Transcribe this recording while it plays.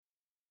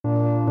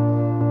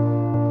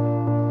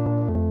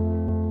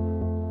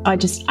I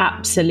just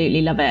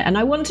absolutely love it. And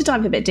I want to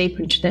dive a bit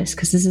deeper into this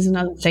because this is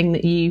another thing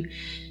that you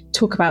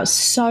talk about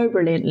so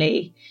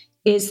brilliantly,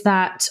 is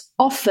that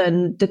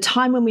often the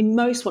time when we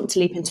most want to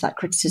leap into that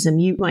criticism,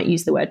 you might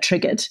use the word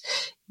triggered,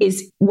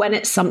 is when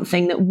it's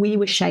something that we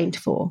were shamed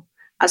for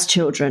as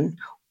children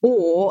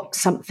or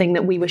something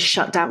that we were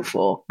shut down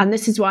for. And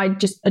this is why I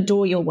just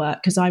adore your work,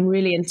 because I'm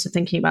really into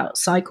thinking about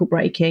cycle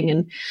breaking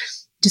and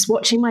just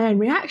watching my own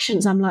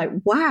reactions. I'm like,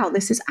 wow,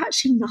 this is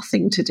actually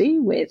nothing to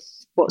do with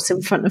what's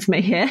in front of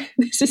me here.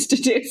 This is to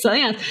do with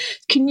something else.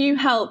 Can you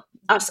help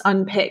us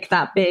unpick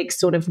that big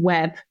sort of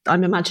web?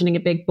 I'm imagining a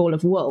big ball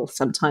of wool.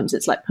 Sometimes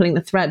it's like pulling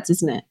the threads,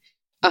 isn't it?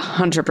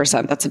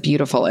 100%. That's a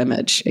beautiful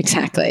image.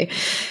 Exactly.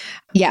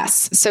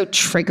 Yes. So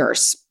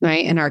triggers,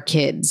 right? And our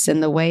kids,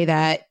 and the way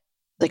that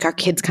like our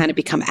kids kind of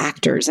become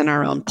actors in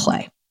our own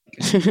play.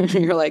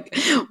 You're like,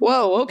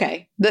 whoa,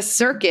 okay. The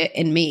circuit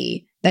in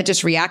me that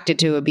just reacted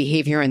to a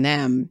behavior in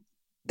them,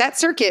 that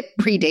circuit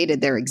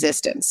predated their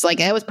existence. Like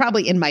it was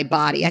probably in my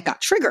body. I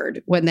got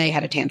triggered when they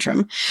had a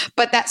tantrum,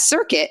 but that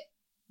circuit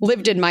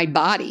lived in my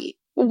body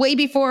way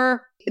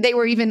before they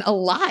were even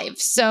alive.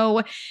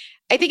 So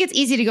I think it's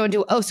easy to go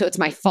into, oh, so it's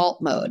my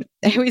fault mode.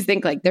 I always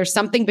think like there's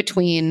something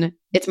between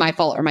it's my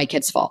fault or my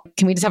kid's fault.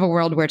 Can we just have a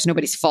world where it's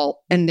nobody's fault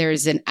and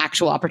there's an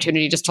actual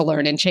opportunity just to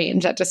learn and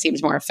change? That just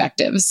seems more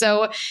effective.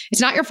 So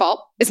it's not your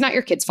fault. It's not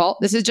your kid's fault.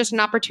 This is just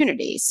an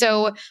opportunity.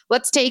 So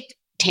let's take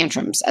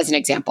tantrums as an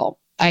example.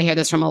 I hear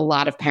this from a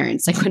lot of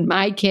parents. Like when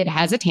my kid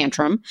has a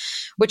tantrum,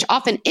 which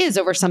often is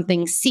over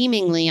something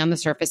seemingly on the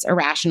surface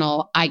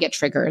irrational, I get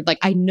triggered. Like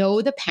I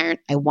know the parent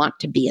I want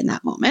to be in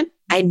that moment.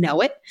 I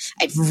know it.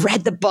 I've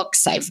read the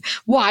books. I've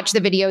watched the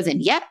videos. And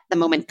yet the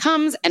moment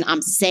comes and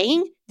I'm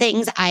saying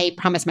things I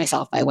promised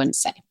myself I wouldn't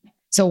say.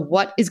 So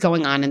what is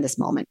going on in this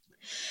moment?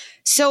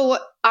 So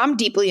I'm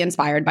deeply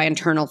inspired by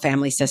internal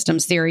family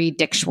systems theory,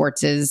 Dick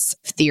Schwartz's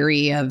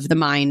theory of the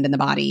mind and the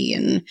body,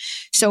 and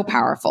so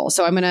powerful.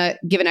 So I'm going to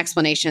give an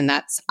explanation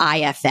that's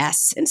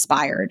IFS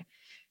inspired.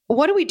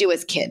 What do we do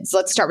as kids?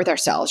 Let's start with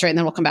ourselves, right? And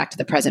then we'll come back to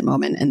the present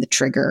moment and the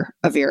trigger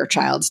of your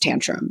child's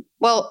tantrum.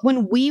 Well,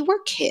 when we were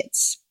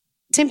kids,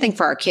 same thing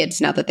for our kids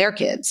now that they're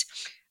kids,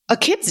 a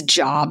kid's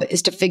job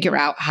is to figure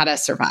out how to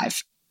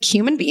survive.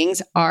 Human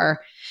beings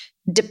are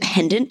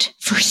dependent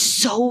for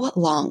so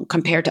long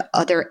compared to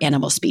other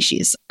animal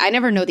species. I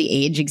never know the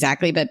age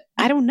exactly, but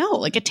I don't know.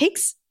 Like you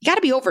got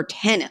to be over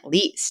 10 at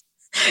least.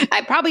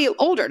 I'm probably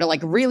older to like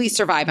really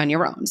survive on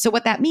your own. So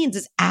what that means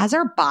is as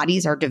our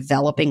bodies are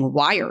developing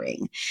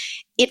wiring,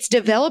 it's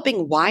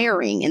developing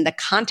wiring in the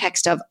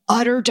context of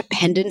utter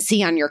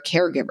dependency on your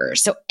caregiver.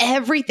 So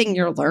everything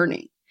you're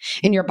learning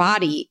in your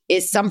body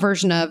is some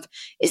version of,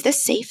 is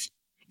this safe?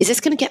 Is this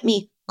going to get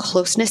me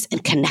closeness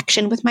and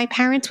connection with my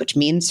parents, which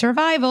means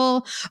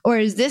survival? Or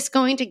is this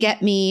going to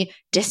get me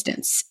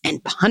distance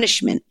and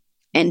punishment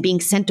and being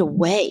sent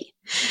away?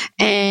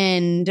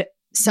 And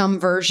some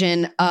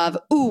version of,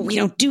 ooh, we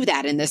don't do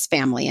that in this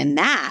family. And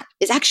that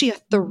is actually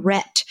a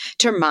threat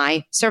to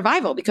my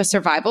survival because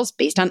survival is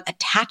based on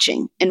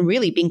attaching and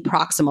really being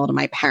proximal to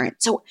my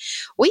parents. So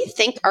we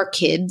think our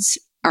kids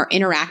are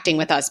interacting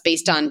with us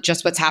based on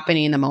just what's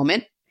happening in the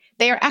moment.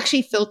 They are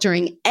actually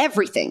filtering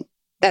everything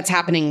that's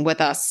happening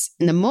with us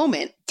in the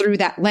moment through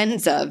that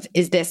lens of,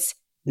 is this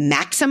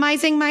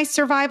maximizing my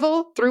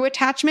survival through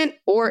attachment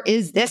or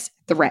is this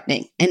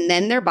threatening? And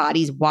then their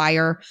bodies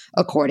wire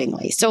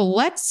accordingly. So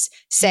let's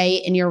say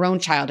in your own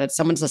childhood,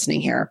 someone's listening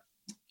here,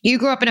 you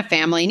grew up in a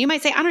family and you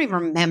might say, I don't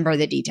even remember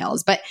the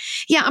details, but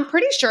yeah, I'm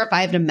pretty sure if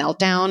I had a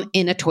meltdown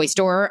in a toy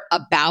store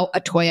about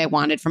a toy I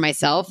wanted for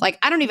myself, like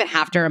I don't even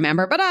have to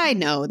remember, but I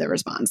know the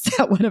response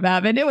that would have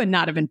happened. It would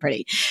not have been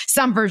pretty.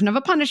 Some version of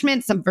a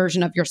punishment, some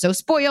version of you're so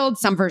spoiled,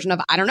 some version of,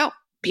 I don't know.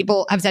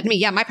 People have said to me,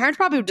 yeah, my parents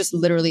probably would just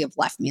literally have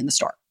left me in the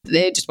store.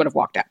 They just would have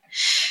walked out.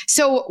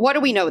 So what do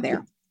we know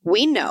there?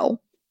 We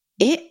know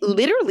it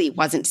literally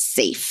wasn't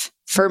safe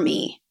for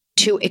me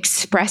to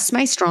express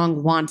my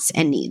strong wants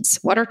and needs.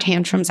 What are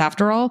tantrums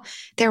after all?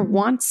 They're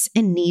wants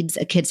and needs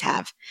a kids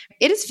have.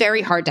 It is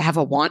very hard to have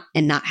a want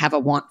and not have a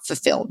want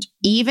fulfilled.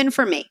 Even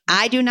for me,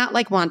 I do not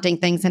like wanting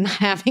things and not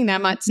having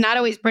them. It's not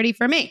always pretty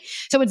for me.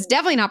 So it's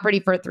definitely not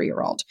pretty for a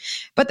 3-year-old.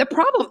 But the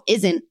problem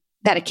isn't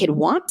that a kid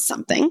wants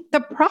something.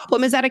 The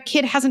problem is that a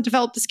kid hasn't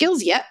developed the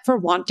skills yet for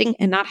wanting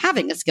and not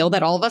having a skill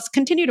that all of us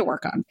continue to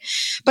work on.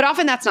 But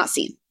often that's not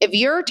seen. If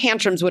your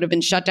tantrums would have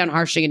been shut down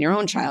harshly in your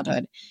own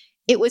childhood,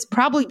 it was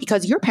probably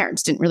because your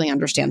parents didn't really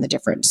understand the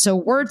difference. So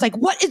words like,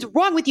 what is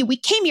wrong with you? We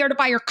came here to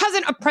buy your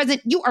cousin a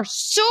present. You are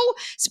so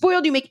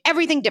spoiled. You make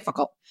everything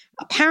difficult.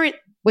 A parent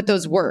with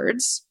those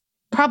words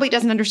probably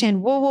doesn't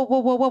understand,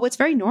 whoa. It's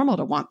very normal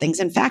to want things.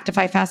 In fact, if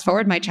I fast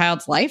forward my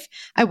child's life,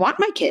 I want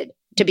my kid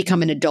to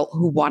become an adult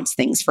who wants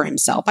things for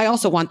himself. I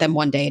also want them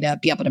one day to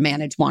be able to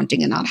manage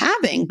wanting and not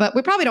having, but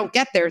we probably don't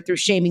get there through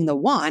shaming the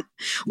want.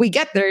 We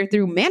get there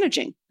through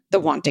managing the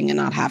wanting and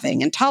not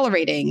having and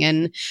tolerating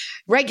and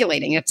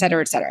regulating, et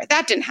cetera, et cetera.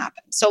 That didn't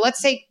happen. So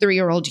let's say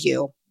 3-year-old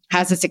you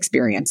has this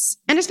experience,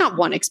 and it's not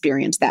one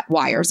experience that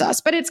wires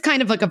us, but it's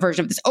kind of like a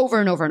version of this over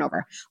and over and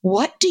over.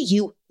 What do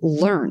you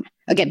learn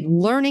Again,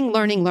 learning.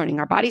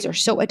 Our bodies are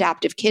so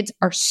adaptive. Kids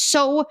are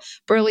so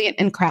brilliant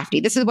and crafty.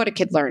 This is what a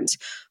kid learns.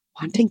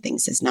 Wanting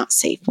things is not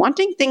safe.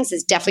 Wanting things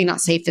is definitely not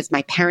safe if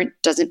my parent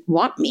doesn't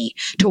want me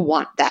to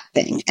want that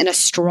thing. And a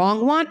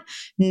strong want,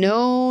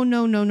 no.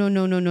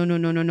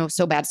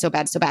 So bad.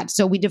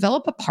 So we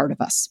develop a part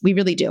of us. We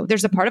really do.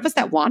 There's a part of us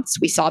that wants.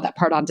 We saw that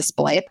part on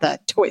display at the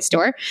toy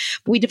store.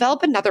 But we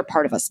develop another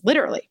part of us,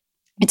 literally.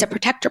 It's a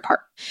protector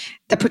part.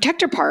 The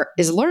protector part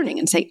is learning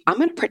and say, I'm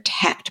going to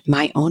protect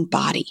my own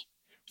body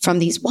from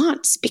these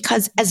wants,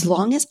 because as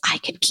long as I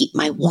can keep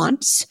my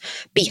wants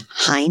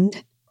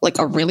behind like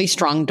a really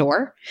strong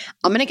door,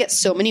 I'm going to get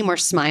so many more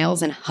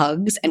smiles and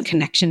hugs and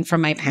connection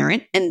from my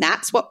parent. And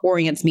that's what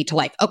orients me to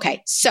life.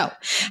 Okay, so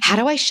how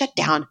do I shut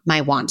down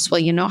my wants? Well,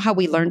 you know how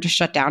we learn to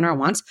shut down our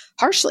wants?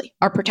 Harshly.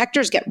 Our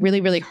protectors get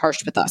really, really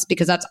harsh with us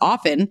because that's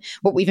often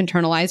what we've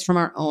internalized from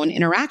our own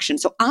interaction.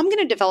 So I'm going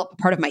to develop a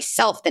part of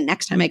myself the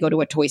next time I go to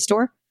a toy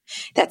store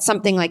that's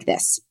something like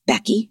this.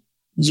 Becky,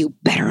 you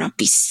better not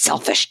be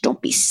selfish.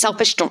 Don't be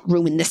selfish. Don't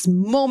ruin this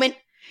moment.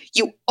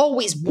 You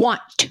always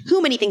want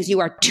too many things. You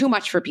are too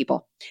much for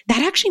people.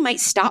 That actually might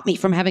stop me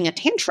from having a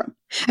tantrum.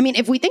 I mean,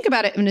 if we think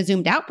about it in a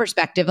zoomed out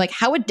perspective, like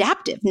how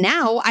adaptive.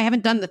 Now I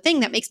haven't done the thing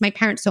that makes my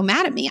parents so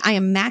mad at me. I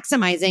am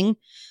maximizing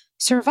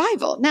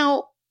survival.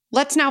 Now,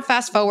 let's now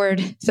fast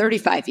forward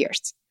 35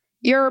 years.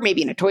 You're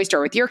maybe in a toy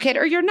store with your kid,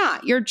 or you're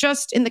not. You're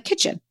just in the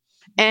kitchen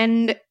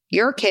and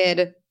your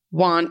kid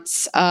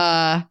wants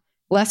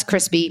less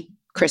crispy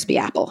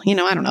apple. You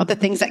know, I don't know, the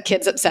things that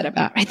kids upset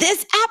about, right?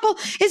 This apple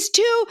is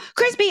too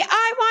crispy.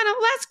 I want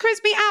a less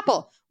crispy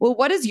apple. Well,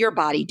 what does your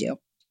body do?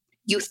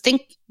 You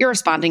think you're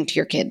responding to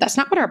your kid. That's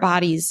not what our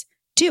bodies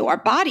do. Our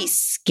bodies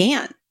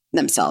scan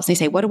themselves. They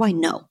say, what do I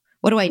know?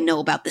 What do I know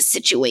about the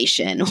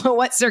situation?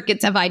 What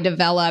circuits have I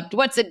developed?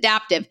 What's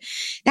adaptive?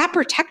 That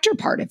protector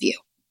part of you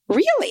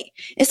really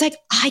is like,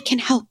 I can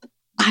help.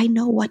 I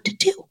know what to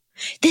do.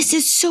 This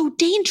is so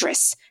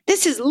dangerous.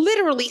 This is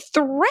literally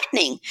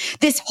threatening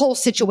this whole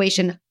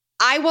situation.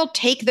 I will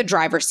take the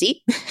driver's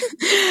seat.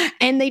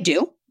 And they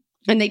do.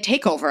 And they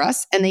take over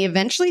us. And they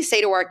eventually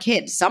say to our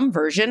kids some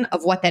version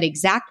of what that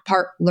exact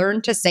part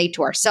learned to say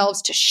to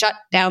ourselves to shut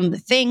down the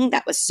thing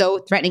that was so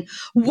threatening.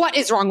 What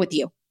is wrong with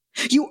you?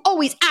 You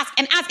always ask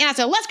and ask and ask.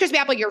 A less crispy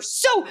apple. You're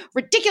so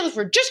ridiculous.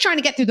 We're just trying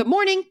to get through the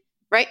morning,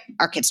 right?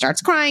 Our kid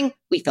starts crying.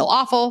 We feel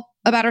awful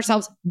about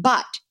ourselves.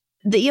 But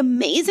the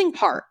amazing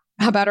part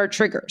about our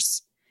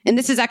triggers, and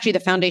this is actually the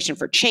foundation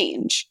for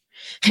change.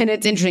 And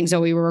it's interesting. So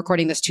we were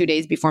recording this 2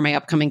 days before my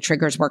upcoming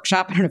triggers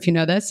workshop. I don't know if you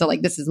know this. So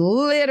like, this is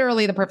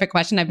literally the perfect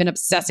question. I've been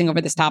obsessing over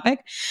this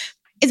topic,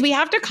 is we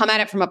have to come at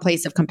it from a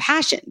place of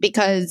compassion,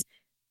 because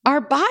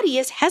our body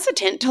is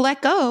hesitant to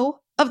let go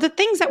of the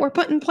things that were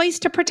put in place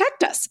to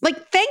protect us.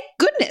 Like, thank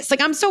goodness. Like,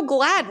 I'm so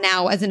glad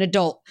now as an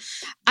adult,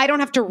 I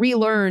don't have to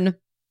relearn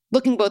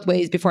looking both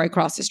ways before I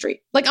cross the street.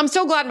 Like, I'm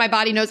so glad my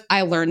body knows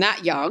I learned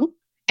that young.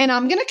 And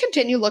I'm going to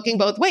continue looking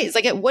both ways.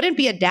 Like, it wouldn't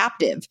be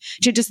adaptive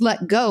to just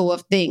let go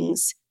of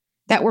things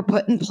that were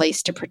put in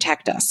place to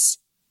protect us.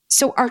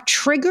 So our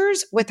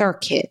triggers with our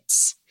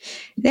kids,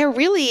 they're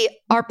really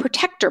our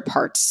protector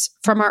parts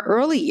from our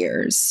early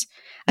years.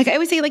 Like I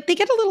always say, like they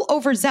get a little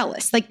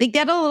overzealous, like they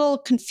get a little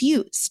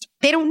confused.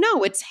 They don't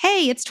know. It's,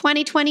 hey, it's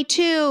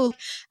 2022.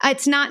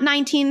 It's not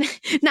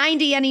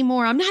 1990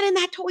 anymore. I'm not in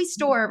that toy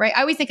store, right?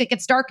 I always think it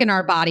gets dark in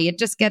our body. It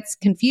just gets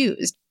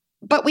confused.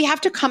 But we have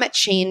to come at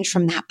change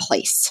from that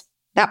place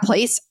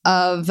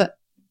of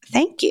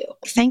thank you.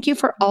 Thank you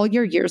for all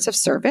your years of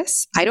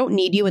service. I don't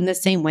need you in the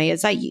same way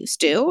as I used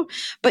to,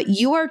 but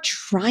you are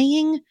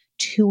trying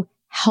to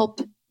help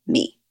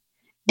me.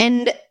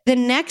 And the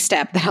next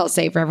step that I'll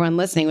say for everyone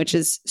listening, which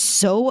is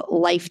so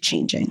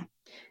life-changing,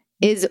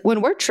 is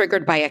when we're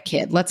triggered by a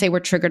kid, let's say we're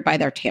triggered by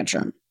their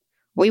tantrum,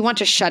 we want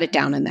to shut it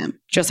down in them,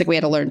 just like we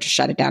had to learn to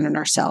shut it down in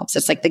ourselves.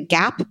 It's like the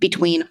gap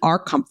between our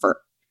comfort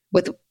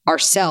with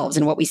ourselves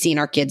and what we see in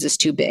our kids is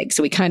too big.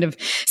 So we kind of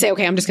say,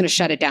 okay, I'm just going to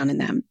shut it down in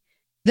them.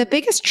 The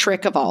biggest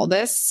trick of all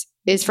this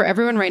is for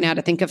everyone right now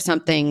to think of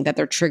something that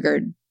they're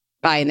triggered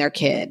by in their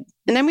kid.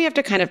 And then we have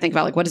to kind of think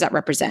about, like, what does that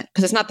represent?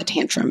 Because it's not the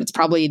tantrum. It's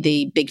probably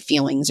the big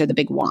feelings or the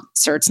big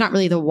wants, or it's not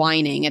really the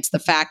whining. It's the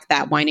fact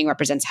that whining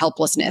represents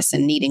helplessness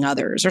and needing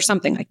others or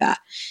something like that.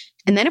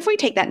 And then if we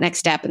take that next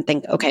step and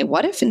think, okay,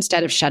 what if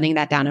instead of shutting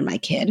that down in my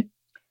kid,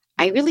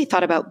 I really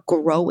thought about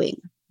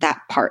growing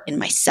that part in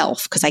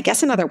myself? Because I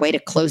guess another way to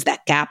close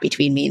that gap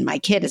between me and my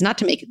kid is not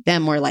to make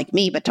them more like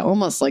me, but to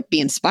almost like be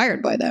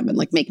inspired by them and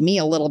like make me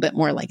a little bit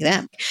more like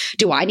them.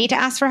 Do I need to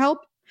ask for help?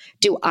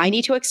 Do I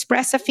need to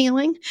express a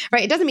feeling?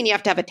 Right? It doesn't mean you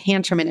have to have a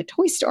tantrum in a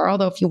toy store,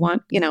 although if you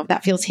want,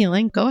 that feels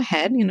healing, go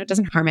ahead. It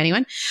doesn't harm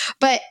anyone.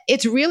 But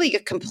it's really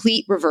a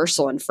complete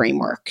reversal in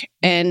framework,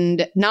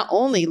 and not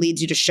only leads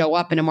you to show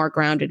up in a more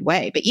grounded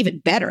way, but even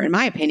better, in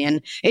my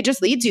opinion, it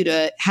just leads you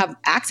to have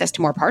access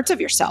to more parts of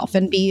yourself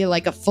and be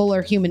like a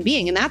fuller human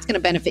being. And that's going to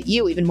benefit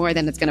you even more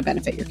than it's going to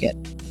benefit your kid.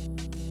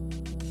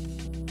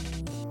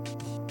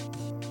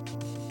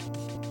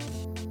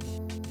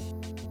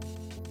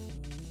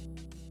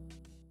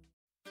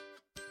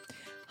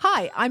 Hi,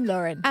 Hi, I'm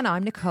Lauren. And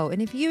I'm Nicole.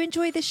 And if you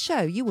enjoy this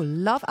show, you will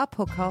love our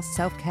podcast,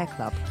 Self-Care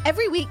Club.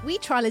 Every week, we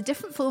trial a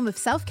different form of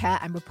self-care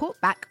and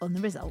report back on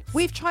the results.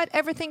 We've tried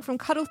everything from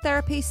cuddle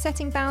therapy,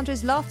 setting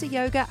boundaries, laughter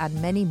yoga,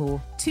 and many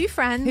more. Two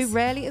friends who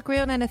rarely agree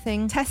on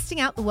anything, testing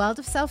out the world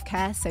of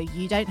self-care so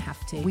you don't have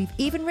to. We've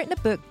even written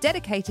a book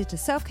dedicated to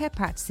self-care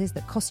practices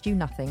that cost you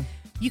nothing.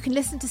 You can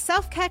listen to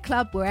Self-Care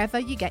Club wherever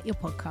you get your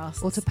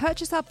podcasts. Or to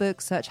purchase our book,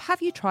 search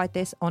Have You Tried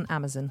This on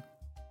Amazon.